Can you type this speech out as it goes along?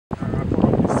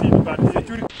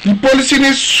Policy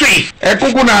ni swi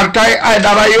ekuguna artai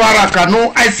aidara yuara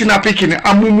kanu aisina pikini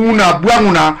amumuna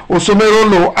buanguna Osomeroi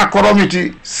lo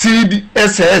akoromiti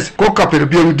CDSS ko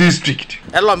Kapelebiong district.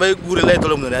 Elo me gure le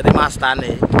tolo ngene de master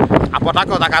ne apota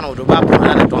ko takano do ba pro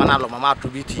na to na lo mama to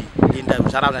biti inda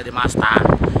usara na de master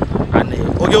ane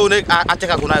oge une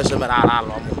ateka kuna Osomeroi ala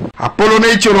lo mo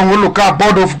Apolone Chirongo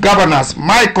Board of Governors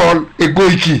Michael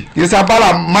Egoiki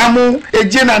yesabala mamu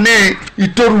ejena ne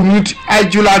itorunut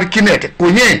ajular kinete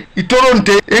konye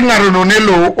itoronte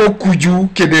engarononelo okuju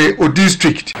kede o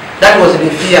district. That was the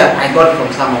fear I got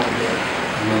from some of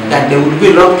them, that they would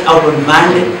be locked out on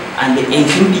Monday and the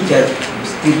 18 teachers would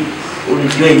still only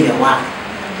doing their work.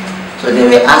 So they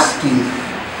were asking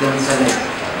themselves,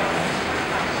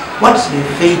 what's the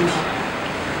fate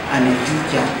and the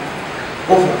future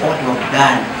of what we have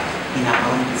done in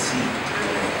our own city?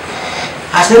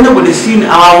 Has anybody seen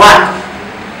our work?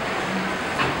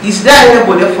 Is there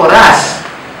anybody for us?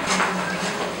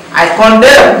 I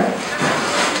condemn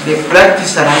the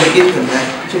practice and allegation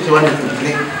that which is wanted to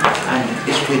break and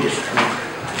destroy the school.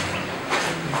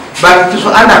 But it is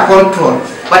under control.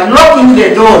 But locking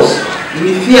the doors in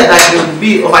the fear that they will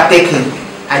be overtaken,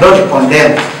 I don't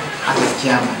condemn as a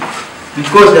chairman.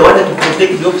 Because they wanted to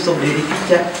protect the office of the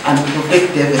teacher and to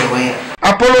protect everywhere.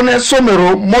 Apolone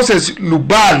Somero Moses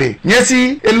Lubale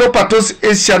nyesi elopatos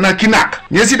esiana kinak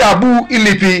nyesi dabu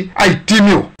ilipi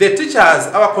aitimio. The teachers,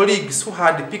 our colleagues who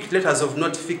had picked letters of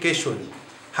notification,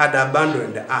 had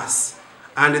abandoned us,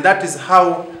 and that is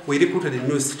how we recruited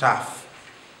new staff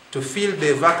to fill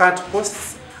the vacant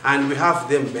posts, and we have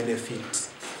them benefit.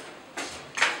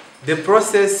 The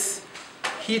process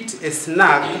hit a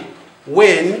snag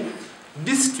when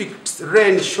districts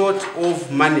ran short of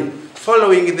money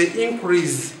following the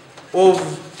increase of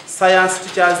science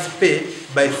teachers' pay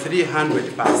by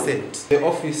 300%. The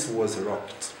office was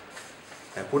locked.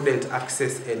 I couldn't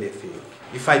access anything.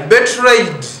 If I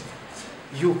betrayed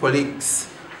you colleagues,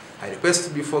 I request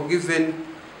to be forgiven,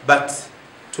 but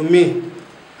to me,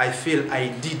 I feel I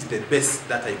did the best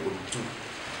that I could do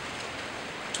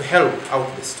to help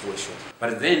out the situation.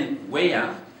 But then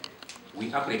where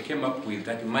we actually came up with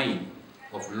that mind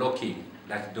of locking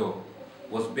that door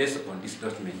was based on this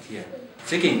document here.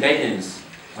 Seeking guidance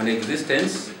on the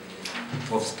existence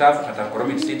of staff at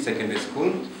Akoromit State Secondary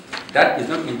School, that is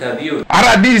not interviewed.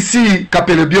 RDC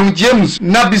Kapelebiong James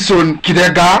Nabison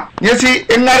Kidega, nyesi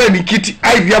engare kiti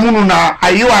aiviamunu na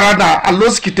ayiwarada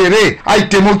alos kitere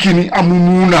aitemokini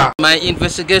amununa. My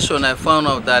investigation, I found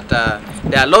out that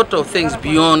there are a lot of things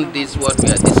beyond this what we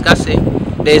are discussing.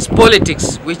 There is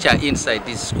politics which are inside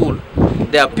this school.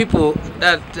 There are people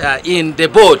that are in the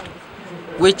board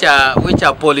which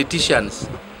are politicians.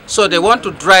 So they want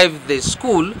to drive the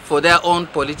school for their own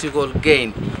political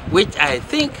gain, which I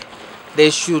think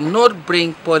they should not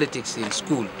bring politics in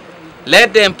school.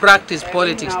 Let them practice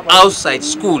politics outside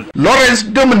school. Lawrence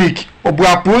Dominic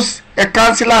Obuapus, a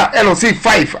councillor LOC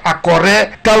 5, a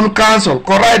Kore Town Council,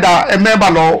 Koraida, a member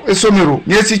of Osomeroi.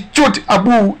 Yesi chut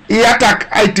abu iatak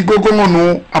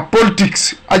aitigogongono a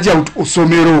politics ajout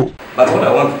Osomeroi. But what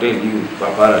I want to tell you,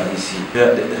 Papa DC,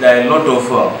 there are a lot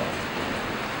of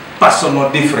personal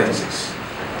differences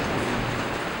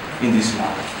in this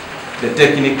matter. The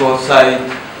technical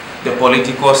side, the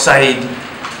political side,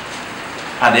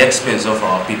 at the expense of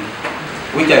our people,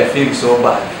 which I feel so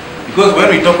bad. Because when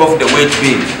we talk of the wage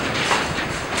bill,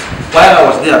 while I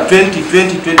was there,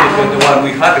 2020, 2021,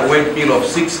 we had a wage bill of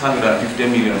 650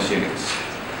 million shillings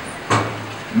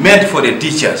meant for the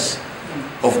teachers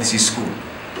of this school.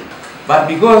 But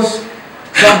because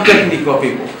some technical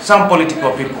people, some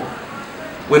political people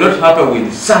were not happy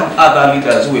with some other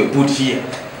leaders who were put here,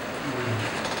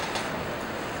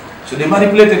 so they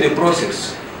manipulated the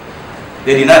process.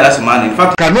 They denied us money. In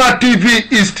fact, Kanua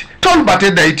TV East, Tom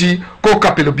Bate Daiti, Ko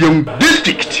Kapelebiong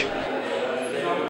District.